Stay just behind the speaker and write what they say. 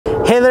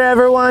Hey there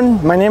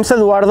everyone, my name's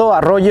Eduardo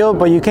Arroyo,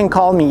 but you can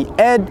call me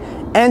Ed,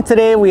 and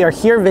today we are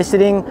here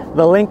visiting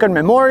the Lincoln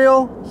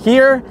Memorial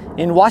here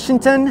in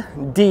Washington,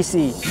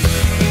 D.C.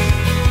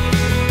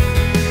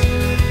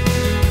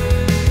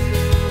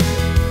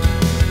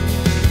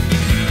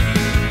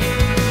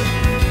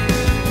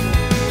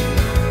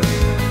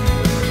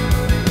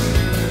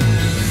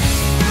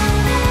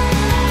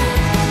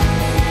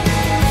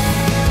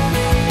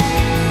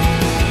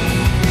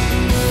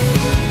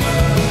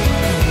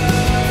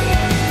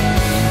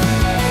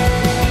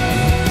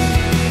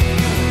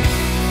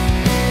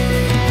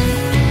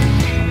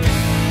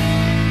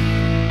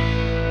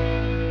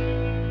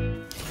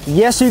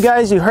 Yes, you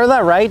guys, you heard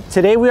that right.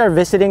 Today we are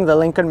visiting the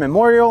Lincoln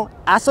Memorial.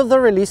 As of the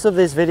release of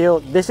this video,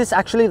 this is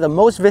actually the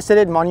most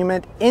visited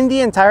monument in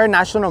the entire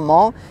National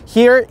Mall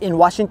here in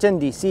Washington,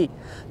 D.C.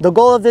 The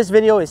goal of this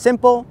video is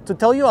simple, to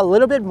tell you a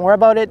little bit more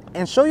about it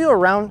and show you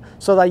around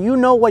so that you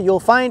know what you'll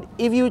find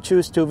if you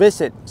choose to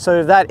visit. So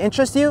if that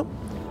interests you,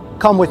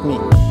 come with me.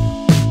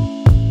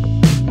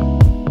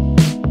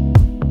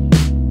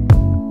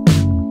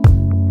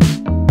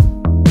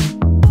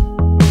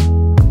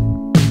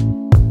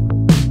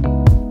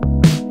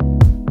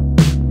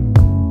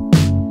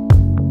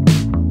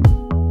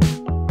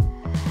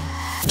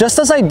 Just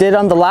as I did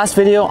on the last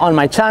video on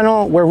my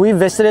channel where we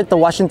visited the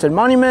Washington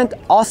Monument,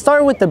 I'll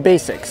start with the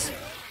basics.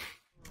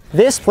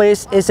 This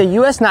place is a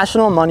U.S.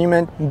 national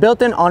monument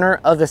built in honor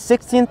of the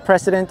 16th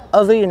President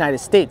of the United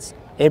States,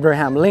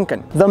 Abraham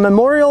Lincoln. The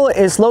memorial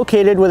is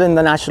located within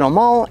the National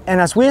Mall, and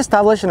as we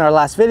established in our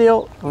last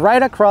video,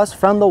 right across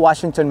from the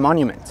Washington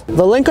Monument.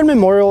 The Lincoln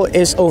Memorial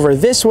is over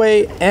this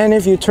way, and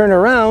if you turn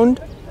around,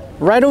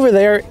 right over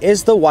there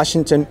is the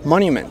Washington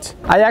Monument.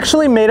 I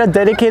actually made a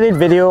dedicated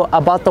video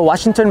about the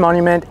Washington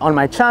Monument on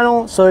my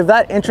channel, so if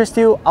that interests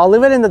you, I'll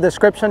leave it in the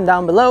description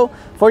down below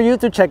for you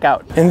to check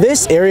out. In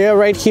this area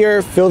right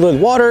here, filled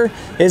with water,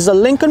 is the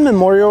Lincoln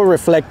Memorial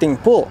Reflecting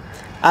Pool.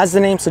 As the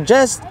name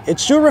suggests, it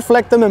should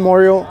reflect the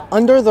memorial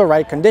under the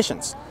right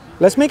conditions.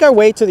 Let's make our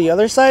way to the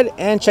other side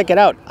and check it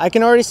out. I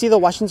can already see the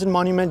Washington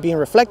Monument being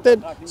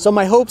reflected, so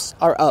my hopes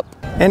are up.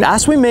 And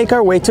as we make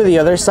our way to the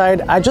other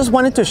side, I just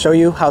wanted to show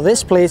you how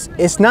this place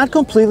is not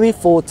completely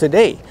full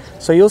today.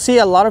 So you'll see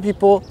a lot of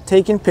people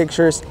taking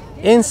pictures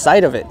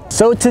inside of it.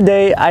 So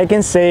today I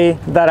can say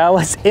that I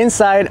was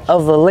inside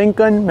of the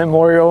Lincoln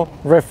Memorial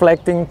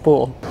Reflecting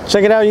Pool.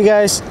 Check it out, you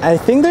guys. I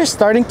think they're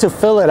starting to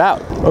fill it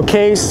out.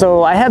 Okay,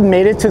 so I have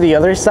made it to the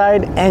other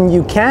side and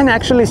you can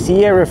actually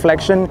see a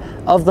reflection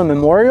of the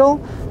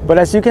memorial, but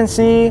as you can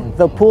see,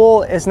 the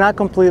pool is not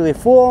completely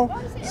full,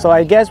 so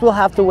I guess we'll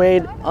have to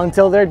wait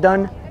until they're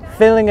done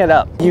filling it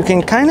up. You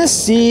can kind of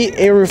see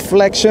a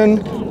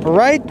reflection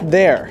right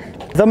there.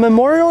 The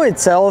memorial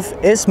itself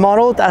is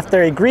modeled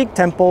after a Greek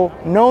temple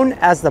known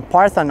as the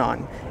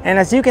Parthenon. And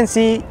as you can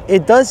see,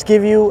 it does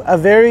give you a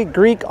very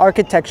Greek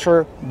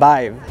architecture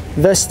vibe.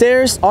 The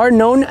stairs are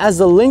known as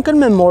the Lincoln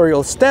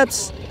Memorial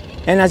Steps,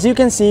 and as you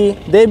can see,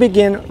 they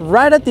begin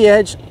right at the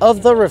edge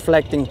of the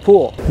reflecting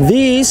pool.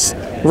 These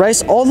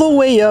rise all the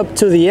way up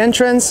to the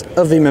entrance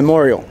of the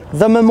memorial.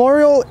 The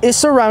memorial is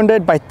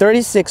surrounded by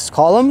 36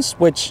 columns,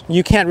 which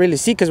you can't really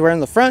see because we're in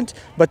the front,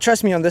 but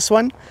trust me on this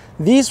one.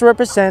 These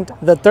represent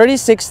the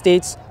 36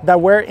 states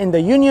that were in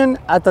the Union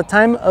at the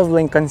time of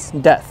Lincoln's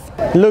death.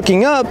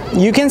 Looking up,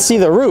 you can see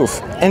the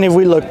roof, and if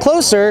we look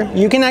closer,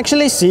 you can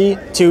actually see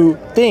two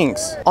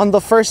things. On the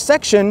first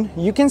section,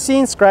 you can see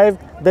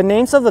inscribed the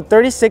names of the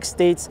 36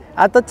 states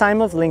at the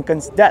time of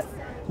Lincoln's death.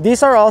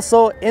 These are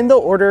also in the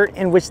order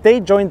in which they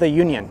joined the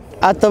Union.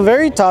 At the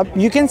very top,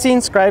 you can see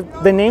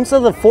inscribed the names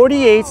of the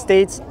 48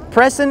 states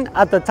present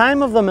at the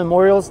time of the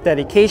memorial's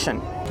dedication.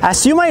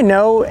 As you might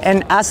know,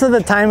 and as of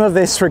the time of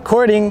this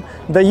recording,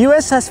 the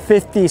US has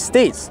 50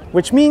 states,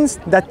 which means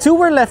that 2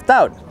 were left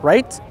out,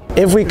 right?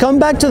 If we come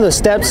back to the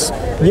steps,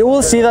 you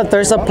will see that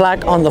there's a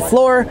plaque on the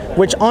floor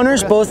which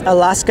honors both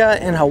Alaska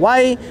and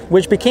Hawaii,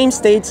 which became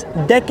states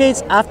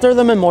decades after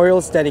the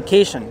memorial's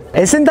dedication.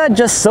 Isn't that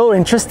just so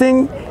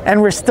interesting?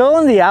 And we're still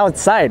on the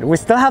outside. We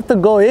still have to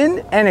go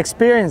in and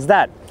experience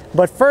that.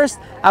 But first,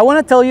 I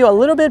want to tell you a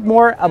little bit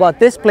more about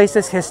this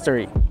place's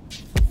history.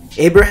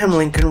 Abraham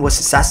Lincoln was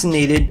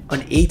assassinated in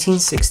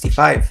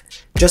 1865,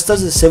 just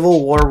as the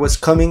Civil War was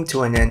coming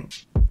to an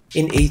end.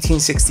 In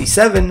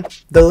 1867,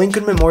 the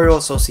Lincoln Memorial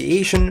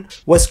Association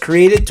was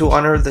created to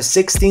honor the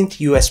 16th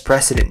US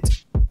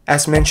President.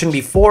 As mentioned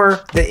before,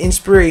 the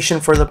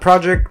inspiration for the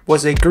project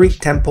was a Greek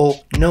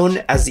temple known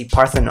as the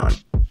Parthenon.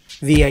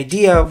 The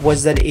idea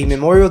was that a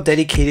memorial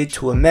dedicated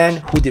to a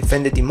man who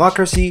defended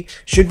democracy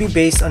should be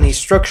based on a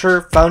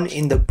structure found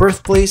in the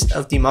birthplace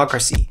of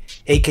democracy,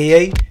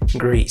 aka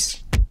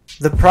Greece.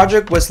 The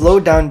project was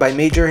slowed down by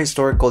major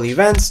historical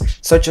events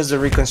such as the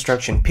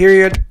Reconstruction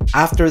period,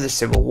 after the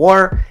Civil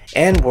War,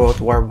 and World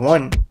War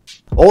I.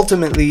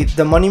 Ultimately,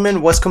 the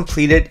monument was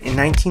completed in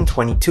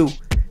 1922,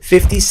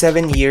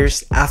 57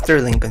 years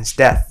after Lincoln's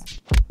death.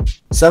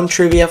 Some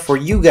trivia for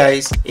you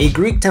guys: a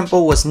Greek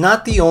temple was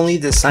not the only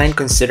design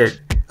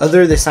considered.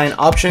 Other design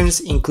options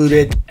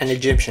included an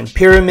Egyptian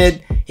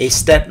pyramid, a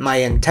step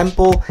Mayan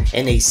temple,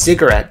 and a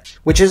ziggurat,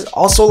 which is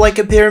also like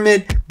a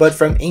pyramid but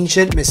from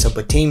ancient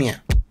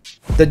Mesopotamia.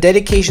 The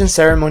dedication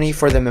ceremony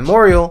for the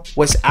memorial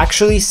was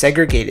actually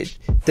segregated,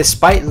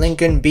 despite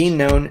Lincoln being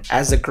known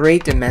as the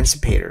Great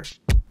Emancipator.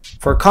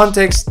 For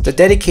context, the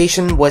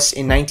dedication was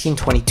in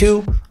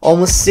 1922,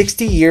 almost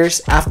 60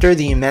 years after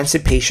the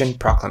Emancipation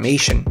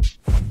Proclamation.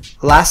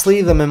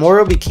 Lastly, the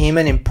memorial became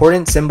an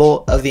important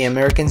symbol of the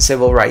American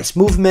Civil Rights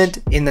Movement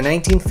in the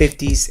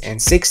 1950s and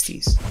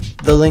 60s.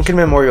 The Lincoln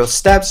Memorial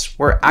steps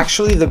were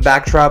actually the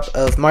backdrop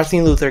of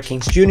Martin Luther King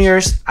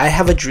Jr.'s "I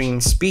Have a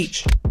Dream"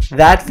 speech.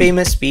 That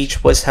famous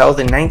speech was held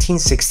in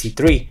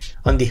 1963,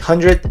 on the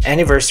 100th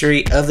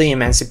anniversary of the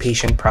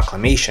Emancipation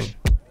Proclamation.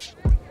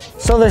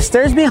 So the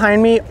stairs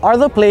behind me are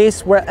the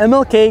place where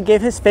MLK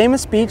gave his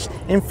famous speech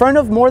in front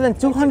of more than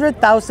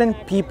 200,000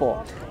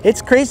 people.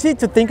 It's crazy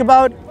to think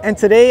about, and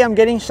today I'm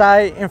getting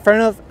shy in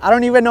front of, I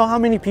don't even know how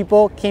many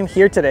people came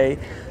here today.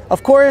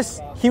 Of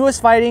course, he was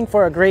fighting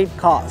for a great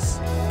cause.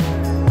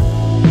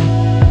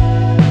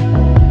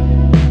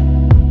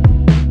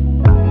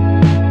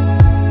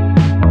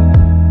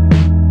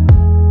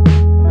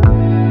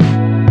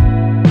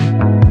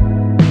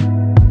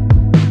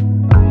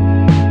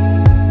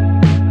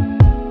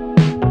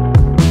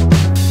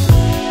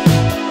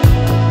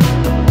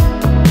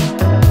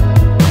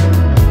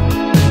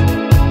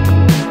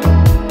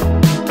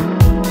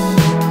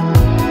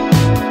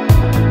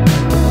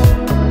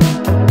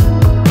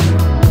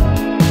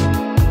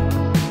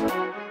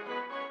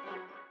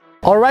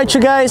 Alright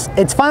you guys,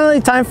 it's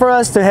finally time for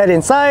us to head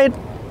inside.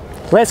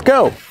 Let's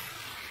go!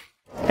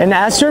 And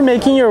as you're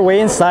making your way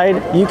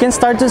inside, you can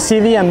start to see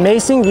the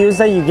amazing views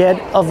that you get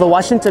of the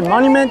Washington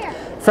Monument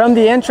from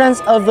the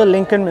entrance of the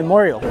Lincoln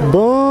Memorial.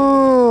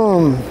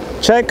 Boom!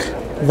 Check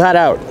that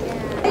out.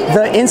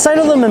 The inside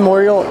of the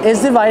memorial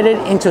is divided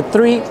into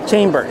 3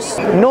 chambers: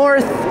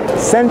 north,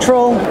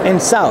 central,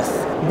 and south.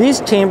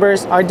 These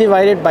chambers are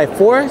divided by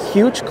 4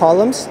 huge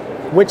columns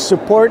which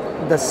support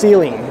the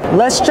ceiling.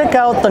 Let's check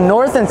out the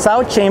north and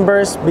south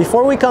chambers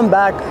before we come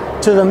back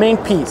to the main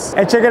piece.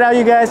 And check it out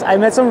you guys, I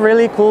met some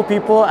really cool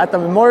people at the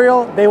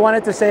memorial. They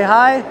wanted to say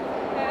hi.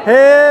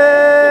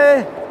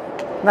 Hey!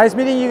 Nice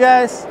meeting you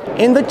guys.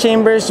 In the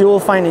chambers you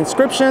will find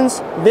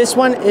inscriptions. This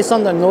one is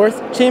on the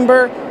north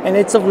chamber and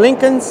it's of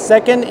Lincoln's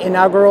second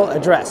inaugural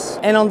address.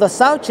 And on the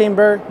south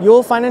chamber you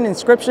will find an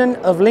inscription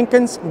of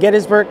Lincoln's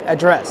Gettysburg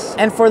Address.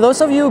 And for those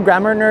of you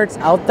grammar nerds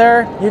out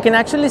there, you can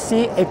actually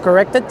see a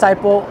corrected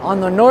typo on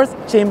the north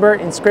chamber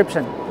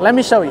inscription. Let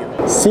me show you.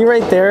 See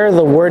right there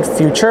the word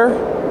future?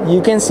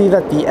 You can see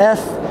that the F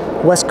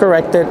was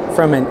corrected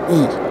from an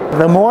E.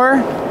 The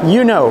more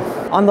you know.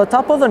 On the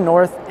top of the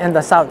north and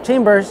the south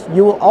chambers,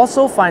 you will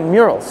also find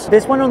murals.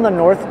 This one on the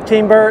north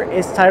chamber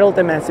is titled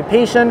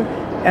Emancipation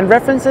and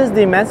references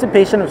the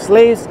emancipation of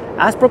slaves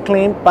as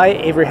proclaimed by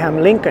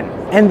Abraham Lincoln.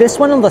 And this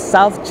one on the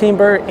south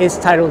chamber is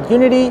titled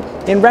Unity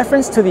in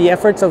reference to the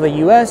efforts of the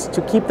US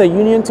to keep the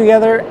Union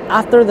together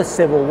after the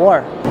Civil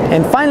War.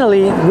 And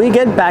finally, we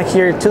get back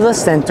here to the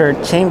center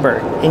chamber.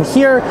 In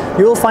here,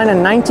 you will find a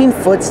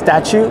 19-foot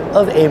statue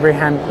of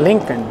Abraham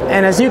Lincoln.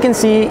 And as you can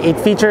see, it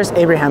features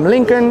Abraham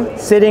Lincoln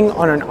sitting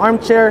on an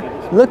armchair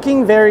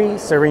looking very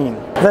serene.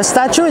 The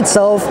statue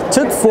itself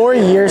took 4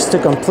 years to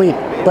complete,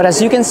 but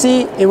as you can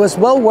see, it was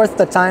well worth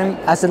the time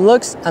as it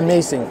looks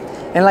amazing.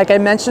 And like I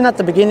mentioned at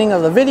the beginning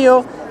of the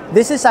video,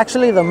 this is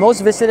actually the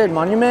most visited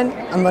monument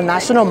on the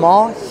National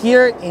Mall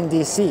here in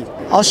DC.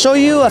 I'll show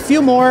you a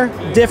few more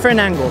different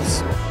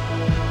angles.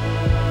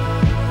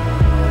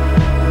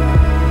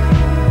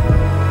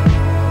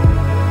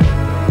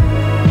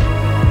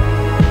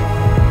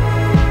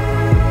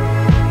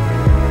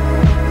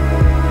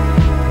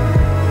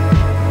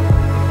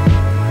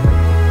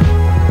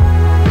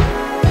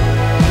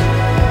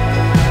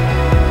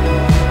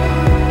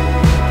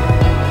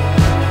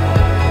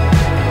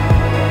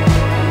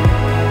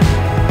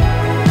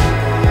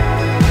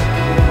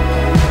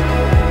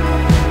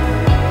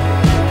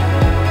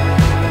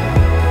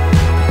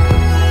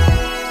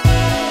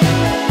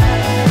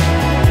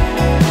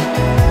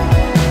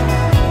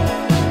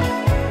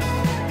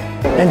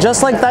 And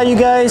just like that, you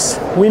guys,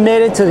 we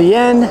made it to the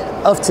end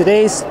of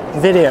today's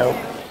video.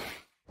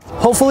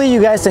 Hopefully you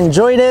guys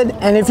enjoyed it,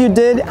 and if you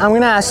did, I'm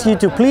gonna ask you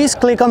to please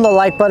click on the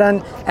like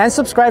button and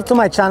subscribe to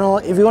my channel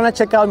if you wanna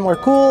check out more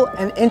cool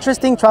and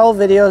interesting travel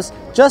videos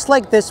just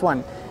like this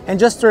one. And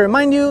just to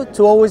remind you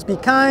to always be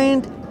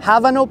kind,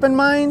 have an open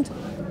mind.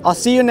 I'll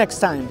see you next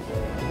time.